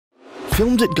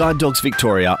Filmed at Guide Dogs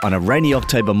Victoria on a rainy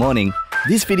October morning,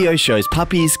 this video shows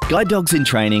puppies, guide dogs in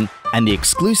training, and the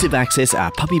exclusive access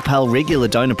our Puppy Pal regular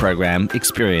donor program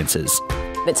experiences.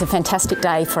 It's a fantastic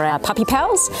day for our puppy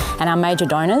pals and our major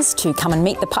donors to come and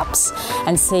meet the pups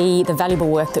and see the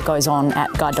valuable work that goes on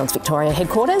at Guide Dogs Victoria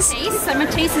headquarters. So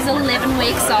Matisse is 11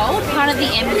 weeks old, part of the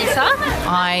Melissa.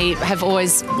 I have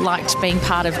always liked being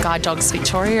part of Guide Dogs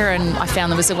Victoria, and I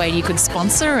found there was a way you could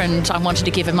sponsor, and I wanted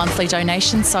to give a monthly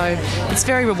donation, so it's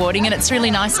very rewarding, and it's really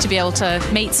nice to be able to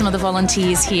meet some of the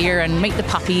volunteers here and meet the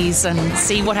puppies and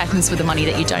see what happens with the money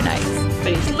that you donate.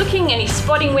 But he's looking and he's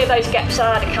spotting where those gaps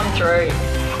are to come through.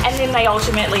 And then they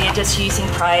ultimately are just using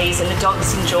praise, and the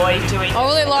dogs enjoy doing it. I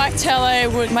really liked how they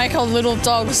would make our little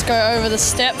dogs go over the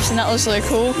steps, and that was really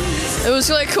cool. It was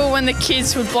really cool when the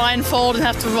kids would blindfold and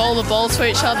have to roll the ball to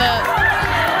each other.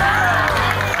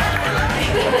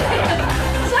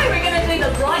 So we're going to do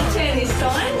the right turn this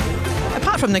time.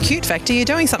 Apart from the cute factor, you're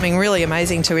doing something really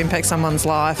amazing to impact someone's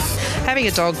life. Having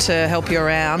a dog to help you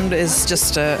around is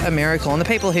just a miracle, and the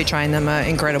people who train them are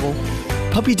incredible.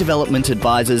 Puppy development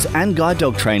advisors and guide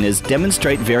dog trainers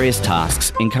demonstrate various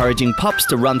tasks, encouraging pups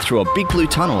to run through a big blue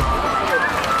tunnel.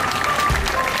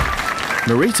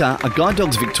 Marita, a Guide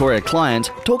Dogs Victoria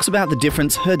client, talks about the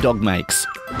difference her dog makes.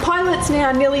 Pilot's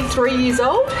now nearly 3 years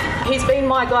old. He's been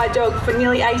my guide dog for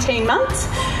nearly 18 months,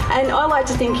 and I like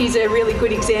to think he's a really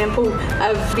good example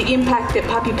of the impact that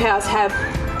puppy pals have.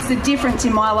 The difference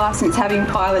in my life since having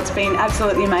Pilot's been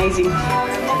absolutely amazing.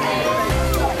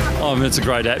 It's a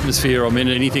great atmosphere.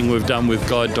 Anything we've done with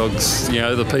guide dogs,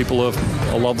 the people are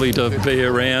lovely to be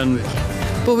around.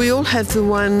 Well, we all have the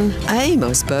one aim,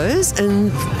 I suppose,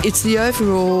 and it's the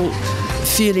overall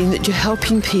feeling that you're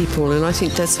helping people, and I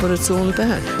think that's what it's all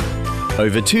about.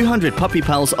 Over 200 puppy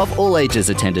pals of all ages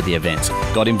attended the event,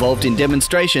 got involved in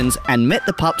demonstrations, and met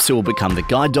the pups who will become the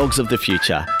guide dogs of the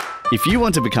future. If you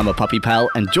want to become a puppy pal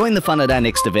and join the fun at our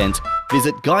next event,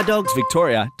 visit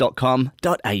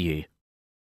guidedogsvictoria.com.au.